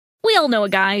all know a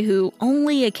guy who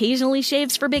only occasionally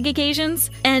shaves for big occasions,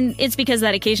 and it's because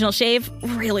that occasional shave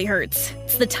really hurts.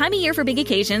 It's the time of year for big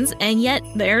occasions, and yet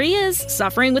there he is,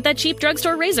 suffering with that cheap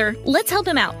drugstore razor. Let's help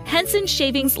him out. Henson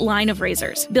Shaving's line of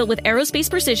razors, built with aerospace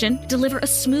precision, deliver a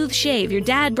smooth shave your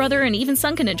dad, brother, and even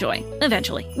son can enjoy,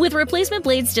 eventually. With replacement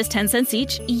blades just 10 cents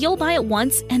each, you'll buy it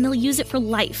once, and they'll use it for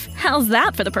life. How's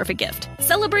that for the perfect gift?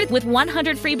 Celebrate with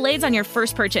 100 free blades on your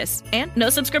first purchase, and no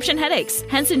subscription headaches.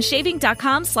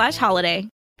 HensonShaving.com/holiday.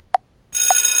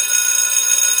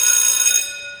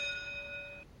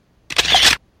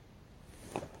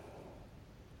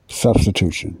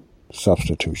 Substitution.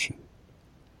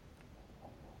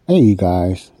 Hey, you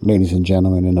guys, ladies and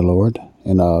gentlemen in the Lord,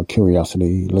 and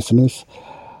curiosity listeners.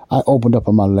 I opened up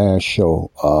on my last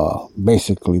show,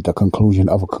 basically the conclusion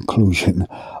of a conclusion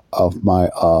of my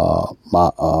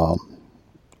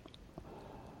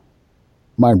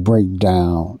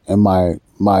breakdown and my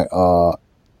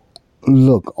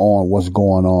look on what's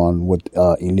going on with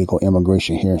illegal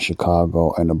immigration here in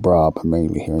Chicago and abroad, but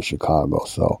mainly here in Chicago.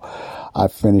 So I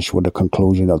finished with the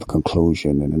conclusion of the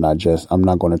conclusion, and I'm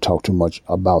not going to talk too much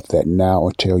about that now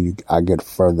until I get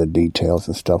further details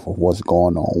and stuff of what's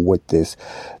going on with this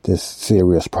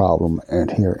serious problem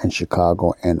and here in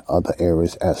Chicago and other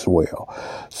areas as well.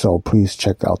 So please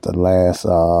check out the last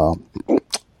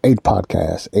 8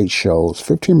 podcasts, 8 shows,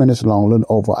 15 minutes long, a little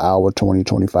over an hour,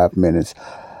 25 minutes.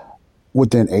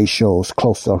 Within 8 shows,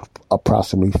 close to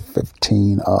approximately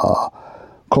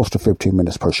close to 15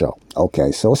 minutes per show.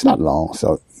 Okay, so it's not long.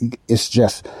 So it's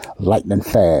just lightning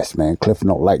fast, man. Cliff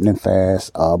note, lightning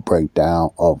fast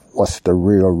breakdown of what's the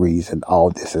real reason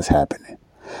all this is happening.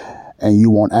 And you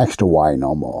won't ask the why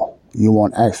no more. You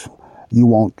won't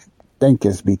think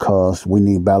it's because we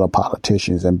need better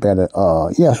politicians and better.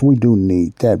 Yes, we do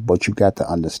need that, but you got to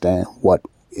understand what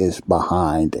is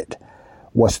behind it.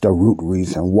 What's the root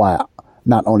reason why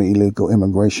not only illegal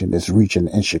immigration is reaching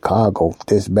in Chicago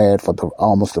this bad for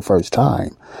almost the first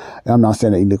time. And I'm not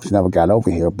saying that illegals never got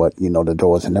over here, but, the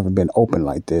doors have never been open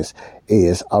like this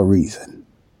is a reason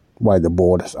why the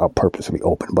borders are purposely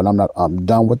open. But I'm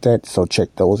done with that. So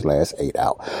check those last 8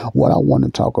 out. What I want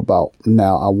to talk about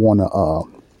now, I want to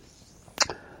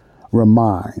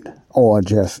remind or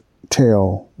just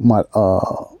tell my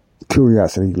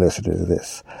curiosity listeners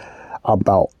this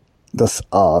about this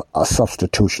a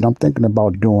substitution. I'm thinking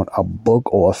about doing a book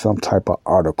or some type of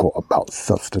article about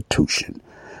substitution,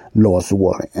 Lord's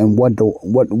willing. And what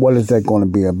is that going to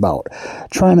be about?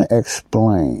 Trying to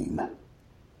explain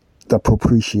the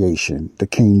propitiation. The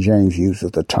King James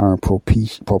uses the term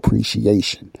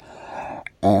propitiation.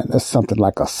 And it's something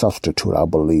like a substitute, I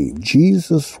believe.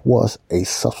 Jesus was a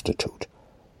substitute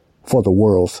for the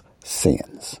world's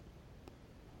sins.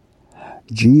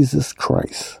 Jesus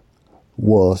Christ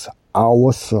was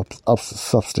our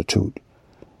substitute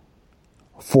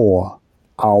for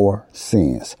our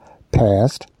sins,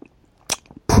 past,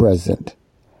 present,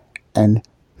 and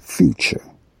future.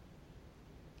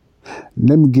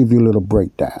 Let me give you a little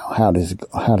breakdown. How does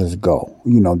it go?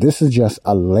 This is just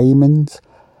a layman's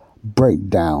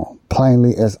breakdown,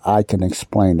 plainly as I can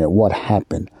explain it. What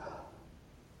happened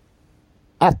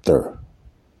after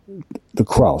the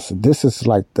cross? This is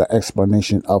like the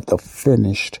explanation of the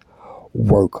finished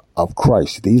work of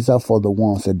Christ. These are for the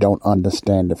ones that don't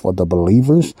understand it, for the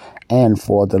believers and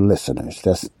for the listeners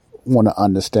that want to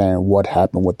understand what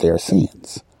happened with their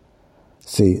sins.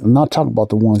 See, I'm not talking about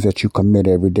the ones that you commit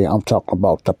every day. I'm talking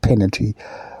about the penalty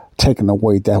taken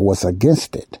away that was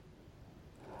against it.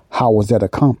 How was that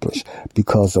accomplished?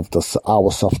 Because of our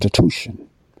substitution.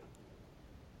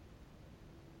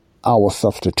 Our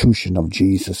substitution of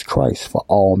Jesus Christ for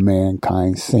all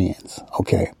mankind's sins.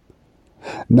 Okay.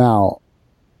 Now,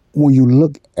 when you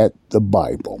look at the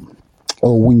Bible,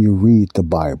 or when you read the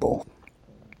Bible,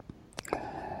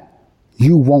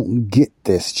 you won't get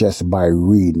this just by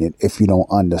reading it if you don't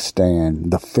understand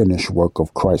the finished work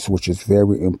of Christ, which is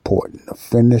very important. The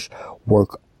finished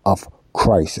work of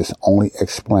Christ is only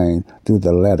explained through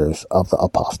the letters of the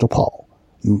Apostle Paul.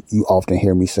 You often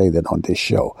hear me say that on this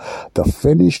show. The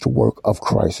finished work of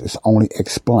Christ is only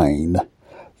explained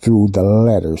through the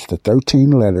letters, the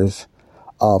 13 letters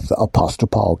of the Apostle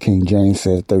Paul. King James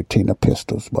says 13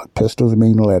 epistles, but epistles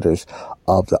mean letters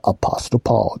of the Apostle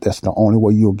Paul. That's the only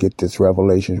way you'll get this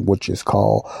revelation, which is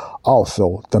called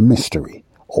also the mystery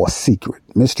or secret.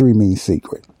 Mystery means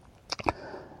secret.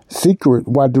 Secret,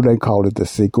 why do they call it the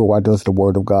secret? Why does the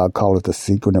Word of God call it the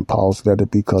secret in Paul's letter?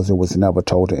 Because it was never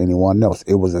told to anyone else.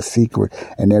 It was a secret,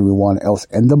 and everyone else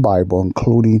in the Bible,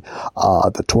 including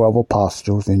the 12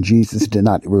 apostles, and Jesus did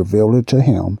not reveal it to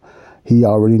him. He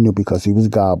already knew because he was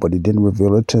God, but he didn't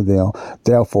reveal it to them.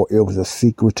 Therefore, it was a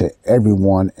secret to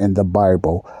everyone in the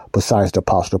Bible besides the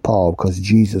Apostle Paul, because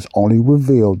Jesus only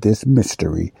revealed this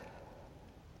mystery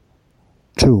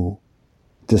to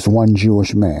this one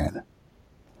Jewish man,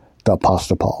 the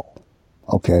Apostle Paul,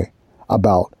 okay,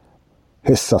 about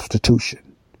his substitution.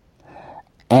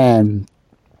 And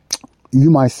you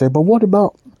might say, but what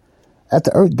about at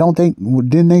the earth?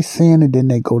 Didn't they sin and didn't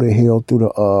they go to hell through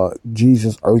the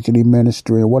Jesus' earthly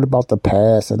ministry? And what about the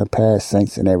past and the past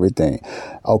saints and everything?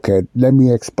 Okay, let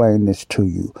me explain this to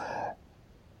you.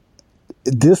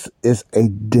 This is a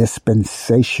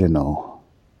dispensational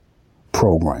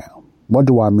program. What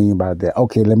do I mean by that?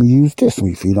 Okay, let me use this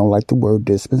one. If you don't like the word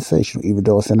dispensational, even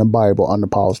though it's in the Bible under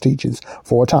Paul's teachings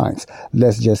 4 times,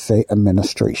 let's just say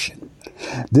administration.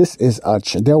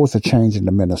 There was a change in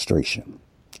administration.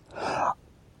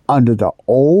 Under the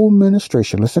old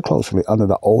administration, listen closely, under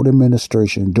the old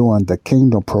administration during the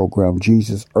kingdom program,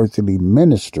 Jesus' earthly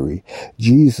ministry,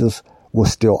 Jesus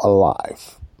was still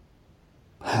alive.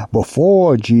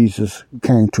 Before Jesus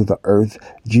came to the earth,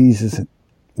 Jesus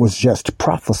was just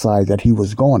prophesied that he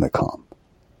was going to come.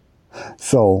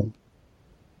 So,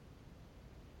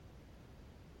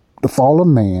 the fall of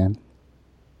man,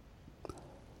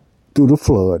 through the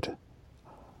flood,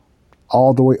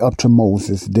 all the way up to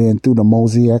Moses, then through the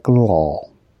Mosaic law,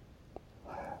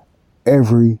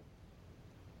 until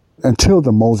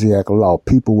the Mosaic law,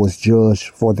 people was judged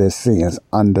for their sins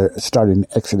starting in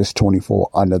Exodus 24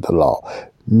 under the law.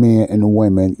 Men and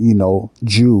women,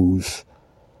 Jews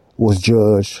was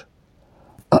judged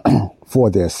for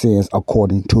their sins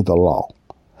according to the law.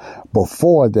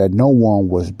 Before that, no one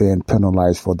was being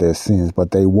penalized for their sins, but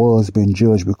they was being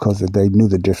judged because they knew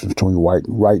the difference between right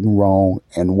and wrong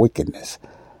and wickedness.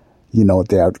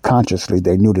 Consciously,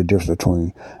 they knew the difference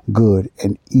between good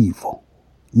and evil.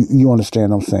 You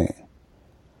understand what I'm saying?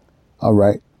 All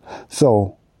right.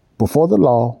 So, before the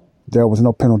law, there was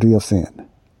no penalty of sin,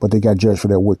 but they got judged for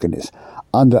their wickedness.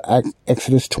 Under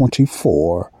Exodus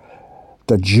 24,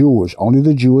 only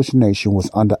the Jewish nation was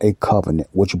under a covenant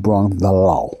which brought the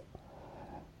law.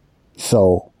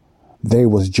 So they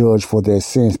was judged for their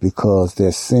sins because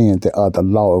their sin, the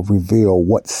law revealed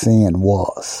what sin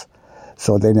was.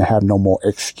 So they didn't have no more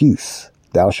excuse.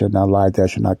 Thou shalt not lie, thou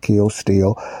shalt not kill,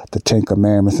 steal, the 10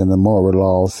 Commandments and the moral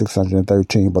laws,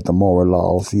 613, but the moral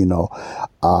laws,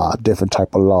 different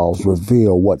type of laws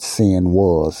reveal what sin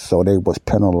was. So they was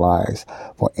penalized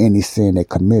for any sin they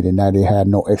committed. Now they had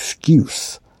no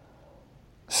excuse.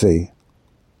 See,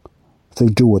 to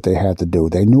do what they had to do.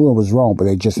 They knew it was wrong, but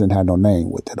they just didn't have no name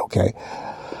with it, okay?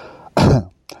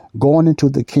 Going into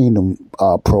the kingdom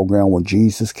program when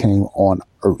Jesus came on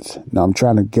earth. Now, I'm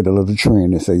trying to get a little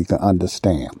training so you can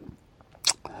understand.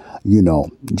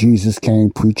 Jesus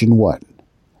came preaching what?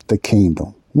 The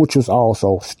kingdom, which was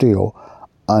also still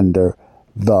under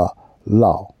the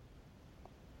law.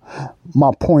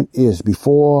 My point is,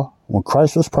 when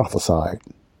Christ was prophesied,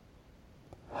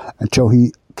 until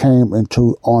he came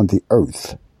on the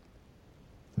earth,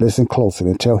 listen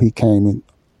closely, until he came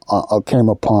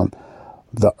upon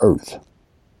the earth,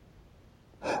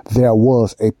 there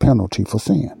was a penalty for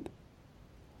sin.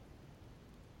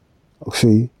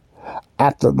 See,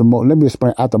 let me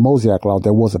explain. After the Mosaic law,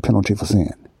 there was a penalty for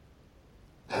sin.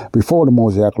 Before the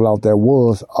Mosaic law, there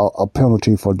was a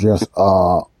penalty for just,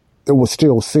 it was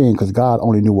still sin because God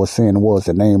only knew what sin was,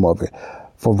 the name of it,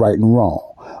 for right and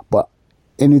wrong. But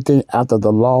anything after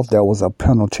the law, there was a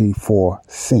penalty for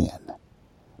sin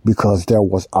because there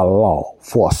was a law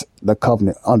for the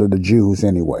covenant under the Jews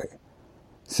anyway.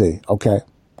 See, okay,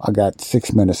 I got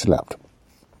 6 minutes left.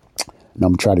 And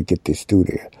I'm trying to get this through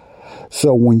there.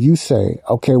 So when you say,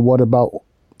 okay, what about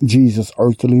Jesus'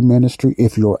 earthly ministry?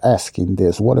 If you're asking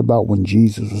this, what about when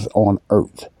Jesus was on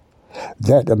earth?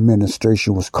 That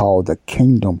administration was called the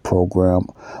Kingdom Program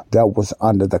that was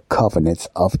under the covenants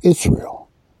of Israel.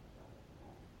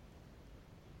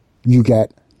 You got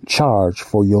charged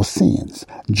for your sins.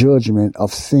 Judgment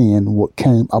of sin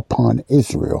came upon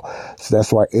Israel. So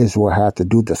that's why Israel had to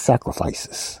do the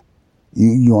sacrifices.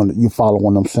 You follow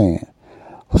what I'm saying?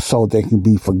 So they can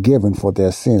be forgiven for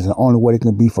their sins. And the only way they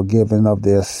can be forgiven of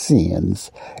their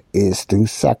sins is through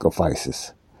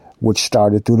sacrifices, which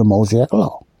started through the Mosaic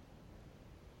law.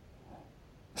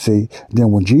 See,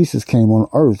 then when Jesus came on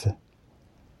earth,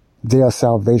 their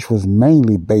salvation was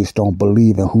mainly based on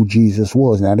believing who Jesus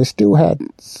was. Now, they still had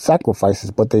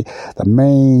sacrifices, but the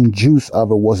main juice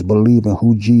of it was believing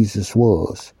who Jesus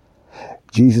was.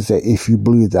 Jesus said, if you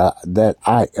believe that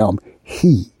I am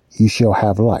he, you shall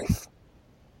have life.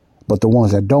 But the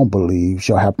ones that don't believe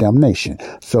shall have damnation.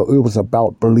 So it was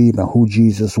about believing who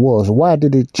Jesus was. Why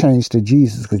did it change to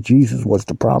Jesus? Because Jesus was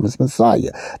the promised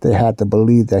Messiah. They had to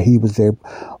believe that he was their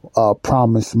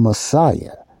promised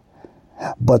Messiah.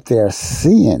 But their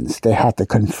sins, they had to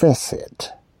confess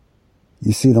it.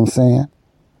 You see what I'm saying?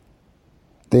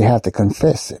 They had to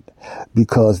confess it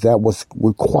because that was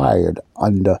required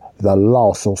under the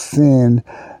law. So sin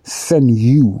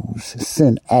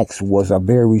acts was a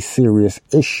very serious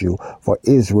issue for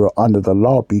Israel under the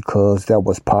law because that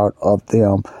was part of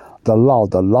them. The law,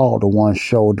 the one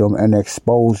showed them and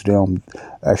exposed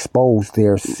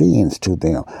their sins to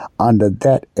them under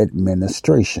that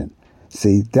administration.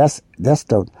 See, that's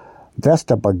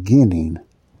the beginning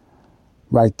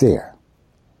right there.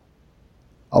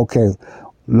 Okay.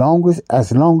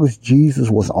 As long as Jesus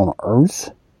was on earth,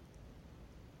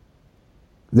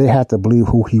 they had to believe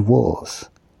who he was.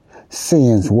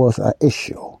 Sins was an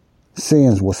issue.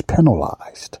 Sins was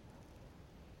penalized.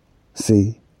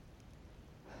 See?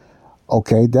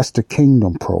 Okay, that's the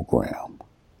kingdom program.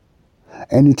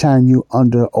 Anytime you're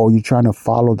trying to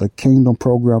follow the kingdom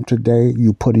program today,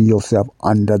 you putting yourself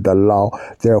under the law.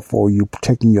 Therefore, you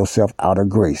taking yourself out of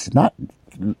grace. Not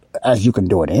as you can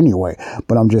do it anyway,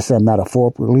 but I'm just saying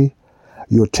metaphorically,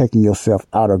 you're taking yourself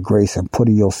out of grace and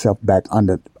putting yourself back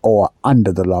under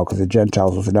the law, because the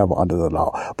Gentiles was never under the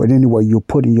law. But anyway, you're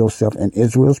putting yourself in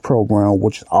Israel's program,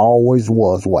 which always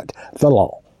was what? The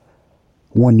law.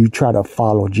 When you try to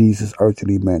follow Jesus'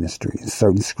 earthly ministry in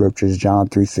certain scriptures, John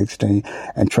 3:16,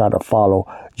 and try to follow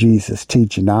Jesus'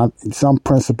 teaching. Now, some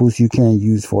principles you can't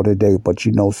use for today, but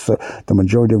the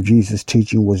majority of Jesus'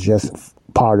 teaching was just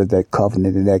part of that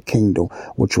covenant and that kingdom,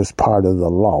 which was part of the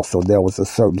law. So there was a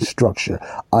certain structure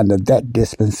under that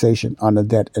dispensation, under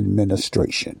that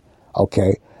administration.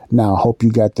 Okay. Now, I hope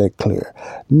you got that clear.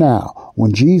 Now,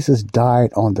 when Jesus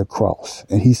died on the cross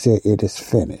and he said, "It is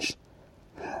finished,"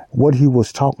 what he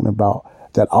was talking about,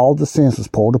 that all the sins was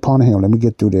poured upon him. Let me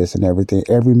get through this and everything.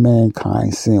 Every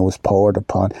mankind's sin was poured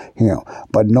upon him.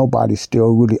 But nobody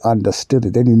still really understood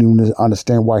it. They didn't even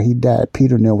understand why he died.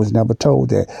 Peter and them was never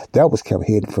told that. That was kept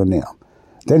hidden from them.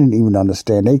 They didn't even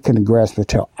understand. They couldn't grasp it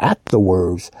till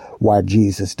afterwards why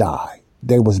Jesus died.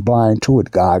 They was blind to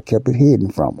it. God kept it hidden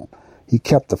from them. He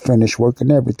kept the finished work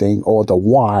and everything, or the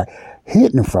why,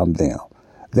 hidden from them.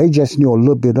 They just knew a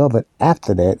little bit of it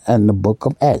after that in the book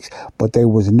of Acts. But they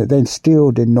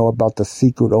still didn't know about the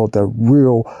secret or the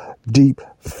real deep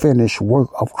finished work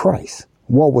of Christ.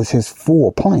 What was his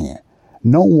full plan?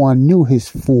 No one knew his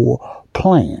full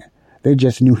plan. They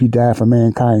just knew he died for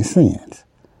mankind's sins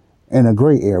in a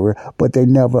gray area, but they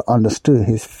never understood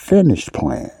his finished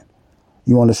plan.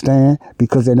 You understand?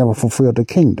 Because they never fulfilled the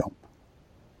kingdom.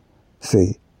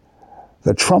 See,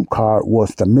 the trump card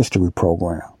was the mystery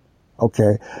program.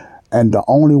 Okay, and the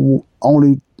only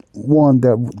one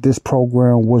that this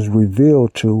program was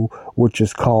revealed to, which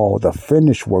is called the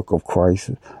finished work of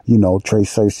Christ. Trey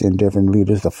Cersei and different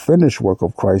leaders, the finished work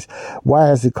of Christ.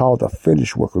 Why is it called the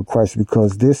finished work of Christ?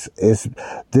 Because this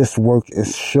work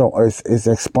is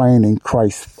explaining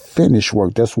Christ's finished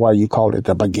work. That's why you call it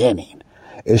the beginning.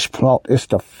 It's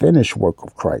the finished work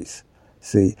of Christ.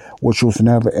 See, which was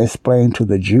never explained to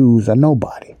the Jews or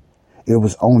nobody. It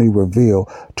was only revealed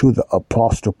to the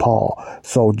Apostle Paul.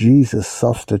 So Jesus'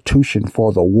 substitution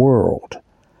for the world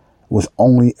was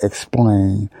only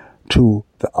explained to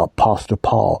the Apostle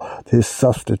Paul. His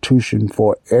substitution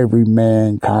for every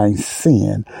mankind's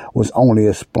sin was only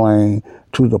explained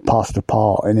to the Apostle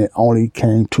Paul, and it only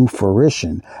came to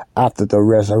fruition after the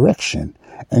resurrection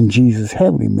and Jesus'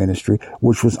 heavenly ministry,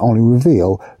 which was only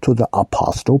revealed to the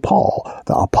Apostle Paul,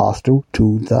 the apostle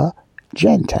to the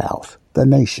Gentiles, the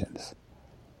nations.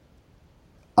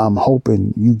 I'm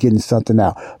hoping you getting something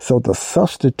out. So the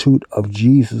substitute of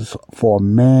Jesus for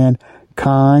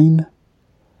mankind,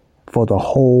 for the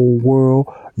whole world,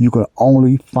 you can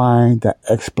only find the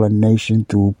explanation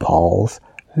through Paul's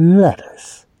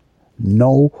letters.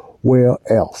 Nowhere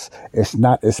else. It's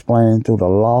not explained through the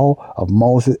law of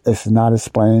Moses. It's not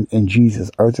explained in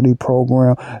Jesus' earthly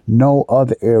program. No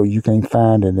other area you can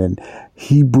find it in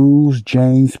Hebrews,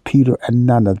 James, Peter, and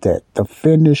none of that. The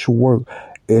finished work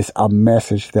is a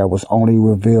message that was only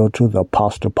revealed to the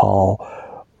Apostle Paul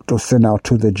to send out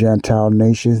to the Gentile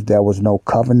nations. There was no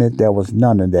covenant. There was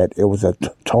none of that. It was a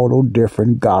total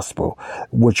different gospel,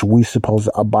 which we supposed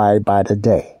to abide by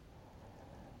today.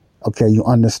 Okay, you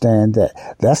understand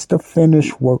that? That's the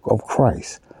finished work of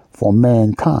Christ for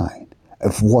mankind.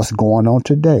 Of what's going on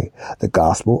today, the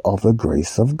gospel of the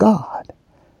grace of God.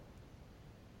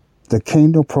 The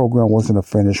kingdom program wasn't a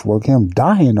finished work. Him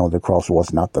dying on the cross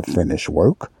was not the finished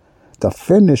work. The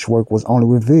finished work was only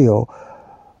revealed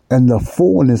And the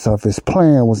fullness of his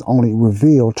plan was only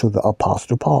revealed to the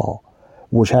Apostle Paul,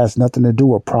 which has nothing to do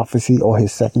with prophecy or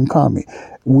his second coming.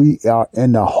 We are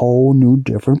in a whole new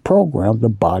different program, the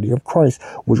body of Christ,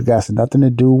 which has nothing to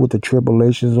do with the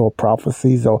tribulations or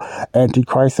prophecies or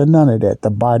antichrist or none of that. The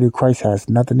body of Christ has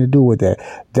nothing to do with that.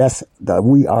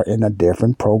 We are in a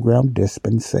different program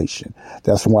dispensation.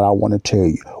 That's what I want to tell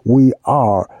you. We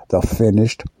are the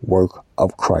finished work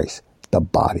of Christ, the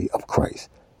body of Christ.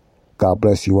 God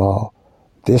bless you all.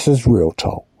 This is Real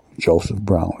Talk, Joseph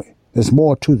Brownlee. There's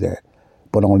more to that,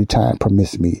 but only time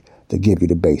permits me to give you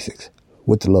the basics.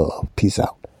 With love. Peace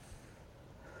out.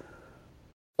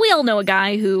 We all know a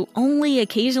guy who only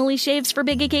occasionally shaves for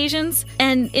big occasions,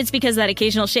 and it's because that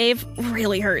occasional shave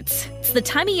really hurts. It's the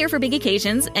time of year for big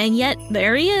occasions, and yet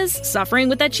there he is, suffering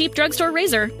with that cheap drugstore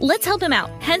razor. Let's help him out.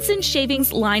 Henson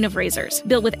Shaving's line of razors,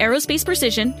 built with aerospace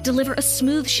precision, deliver a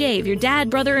smooth shave your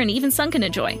dad, brother, and even son can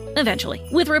enjoy, eventually.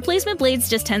 With replacement blades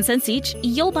just 10 cents each,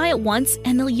 you'll buy it once,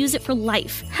 and they'll use it for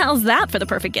life. How's that for the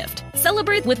perfect gift?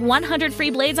 Celebrate with 100 free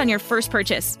blades on your first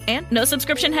purchase, and no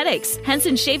subscription headaches.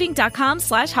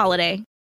 HensonShaving.com/holiday.